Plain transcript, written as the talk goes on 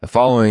The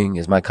following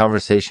is my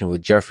conversation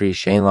with Jeffrey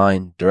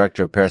Shainline,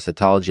 Director of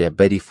Parasitology at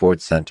Betty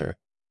Ford Center.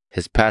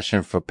 His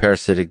passion for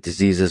parasitic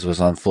diseases was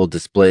on full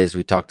display as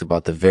we talked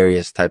about the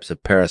various types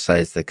of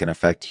parasites that can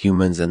affect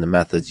humans and the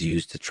methods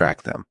used to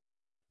track them.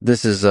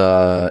 This is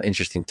an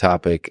interesting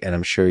topic, and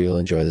I'm sure you'll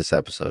enjoy this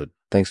episode.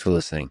 Thanks for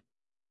listening.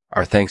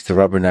 Our thanks to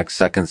Rubberneck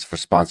Seconds for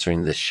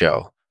sponsoring this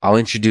show. I'll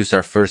introduce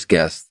our first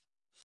guest.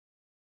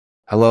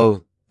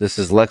 Hello, this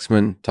is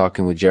Lexman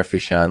talking with Jeffrey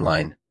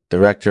Shainline,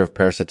 Director of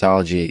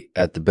Parasitology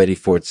at the Betty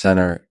Ford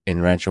Center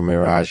in Rancho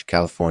Mirage,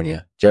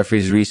 California.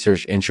 Jeffrey's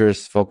research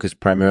interests focus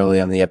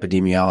primarily on the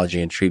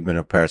epidemiology and treatment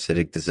of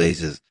parasitic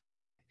diseases.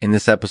 In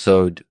this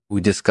episode,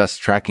 we discuss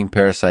tracking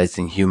parasites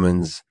in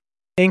humans.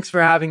 Thanks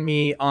for having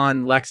me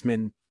on,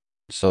 Lexman.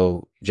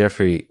 So,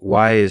 Jeffrey,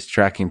 why is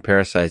tracking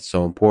parasites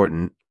so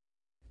important?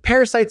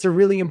 Parasites are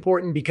really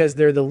important because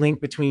they're the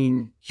link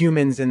between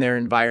humans and their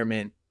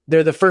environment.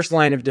 They're the first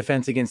line of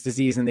defense against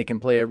disease, and they can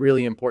play a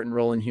really important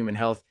role in human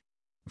health.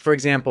 For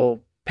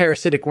example,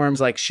 parasitic worms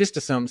like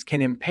schistosomes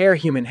can impair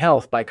human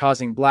health by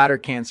causing bladder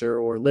cancer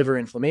or liver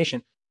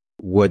inflammation.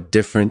 What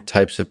different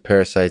types of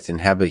parasites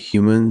inhabit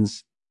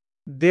humans?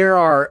 There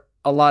are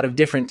a lot of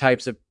different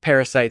types of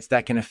parasites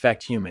that can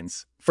affect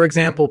humans. For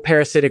example,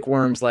 parasitic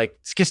worms like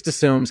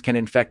schistosomes can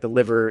infect the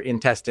liver,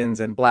 intestines,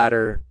 and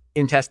bladder.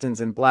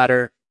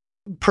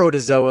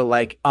 Protozoa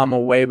like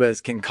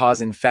amoebas can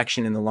cause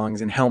infection in the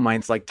lungs, and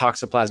helminths like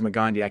Toxoplasma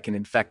gondii can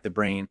infect the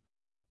brain.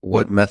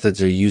 What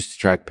methods are used to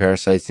track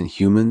parasites in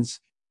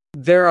humans?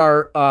 There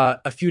are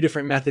a few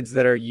different methods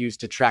that are used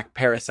to track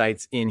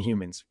parasites in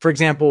humans. For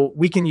example,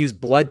 we can use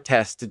blood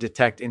tests to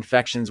detect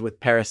infections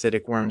with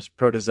parasitic worms,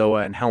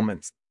 protozoa, and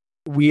helminths.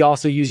 We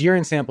also use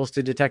urine samples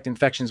to detect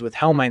infections with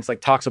helminths like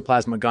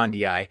Toxoplasma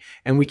gondii,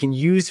 and we can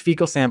use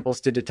fecal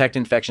samples to detect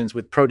infections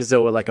with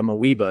protozoa like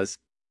amoebas.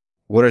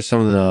 What are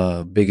some of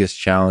the biggest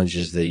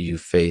challenges that you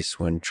face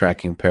when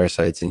tracking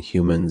parasites in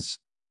humans?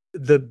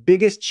 The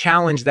biggest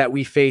challenge that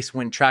we face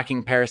when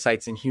tracking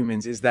parasites in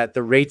humans is that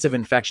the rates of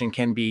infection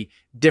can be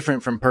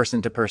different from person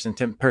to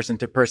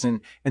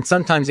person, and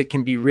sometimes it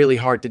can be really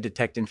hard to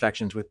detect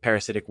infections with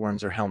parasitic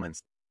worms or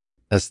helminths.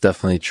 That's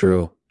definitely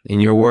true. In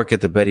your work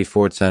at the Betty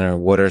Ford Center,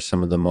 what are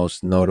some of the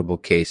most notable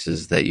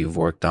cases that you've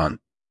worked on?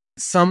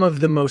 Some of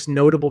the most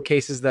notable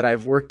cases that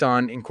I've worked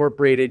on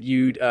incorporated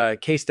a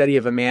case study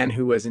of a man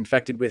who was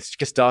infected with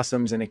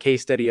schistosomes and a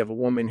case study of a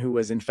woman who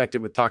was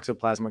infected with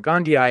Toxoplasma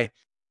gondii.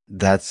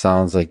 That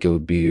sounds like it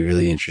would be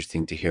really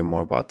interesting to hear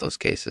more about those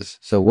cases.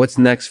 So what's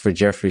next for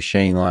Jeffrey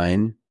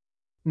Shainline?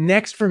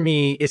 Next for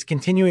me is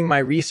continuing my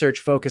research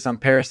focus on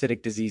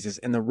parasitic diseases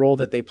and the role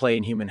that they play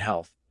in human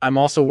health. I'm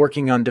also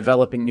working on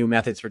developing new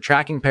methods for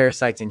tracking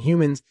parasites in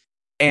humans,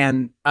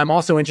 and I'm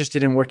also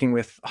interested in working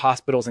with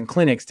hospitals and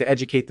clinics to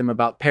educate them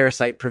about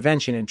parasite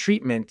prevention and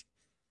treatment.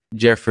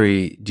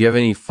 Jeffrey, do you have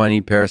any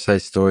funny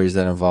parasite stories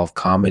that involve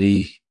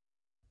comedy?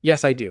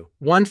 Yes, I do.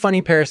 One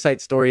funny parasite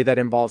story that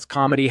involves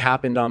comedy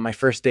happened on my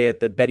first day at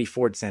the Betty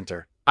Ford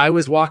Center. I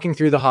was walking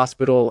through the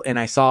hospital and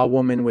I saw a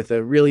woman with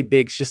a really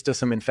big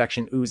schistosome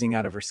infection oozing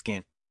out of her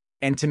skin.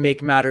 And to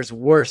make matters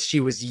worse,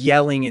 she was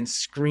yelling and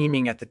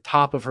screaming at the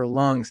top of her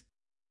lungs.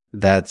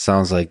 That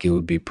sounds like it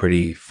would be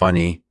pretty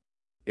funny.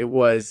 It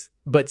was.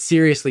 But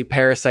seriously,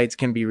 parasites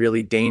can be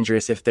really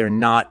dangerous if they're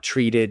not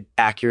treated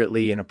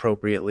accurately and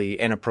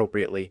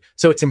appropriately.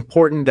 So it's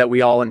important that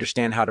we all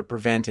understand how to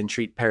prevent and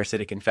treat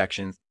parasitic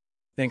infections.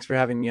 Thanks for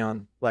having me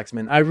on,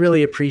 Lexman. I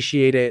really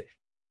appreciate it.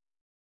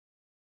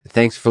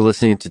 Thanks for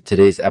listening to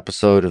today's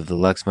episode of the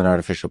Lexman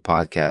Artificial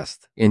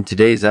Podcast. In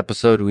today's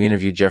episode, we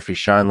interviewed Jeffrey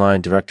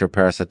Shainline, Director of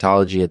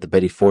Parasitology at the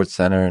Betty Ford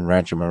Center in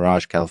Rancho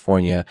Mirage,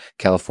 California.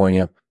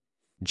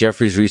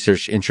 Jeffrey's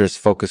research interests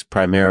focus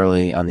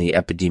primarily on the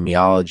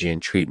epidemiology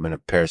and treatment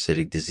of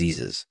parasitic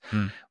diseases.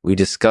 We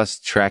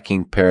discussed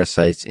tracking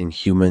parasites in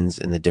humans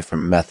and the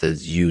different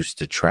methods used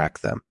to track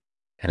them.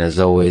 And as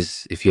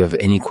always, if you have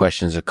any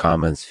questions or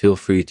comments, feel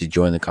free to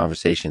join the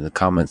conversation in the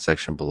comments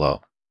section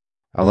below.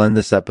 I'll end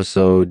this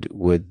episode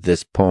with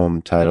this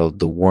poem titled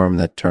The Worm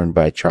That Turned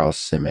by Charles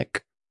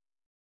Simic.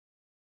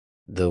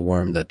 The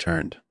worm that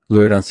turned,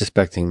 lured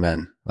unsuspecting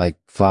men, like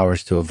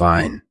flowers to a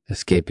vine,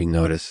 escaping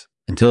notice,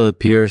 until it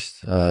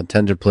pierced a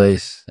tender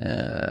place,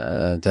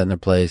 and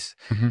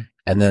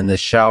then the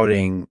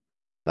shouting,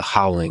 the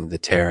howling, the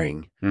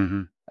tearing,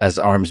 as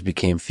arms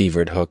became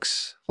fevered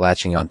hooks,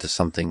 latching onto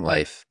something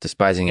life,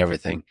 despising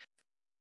everything,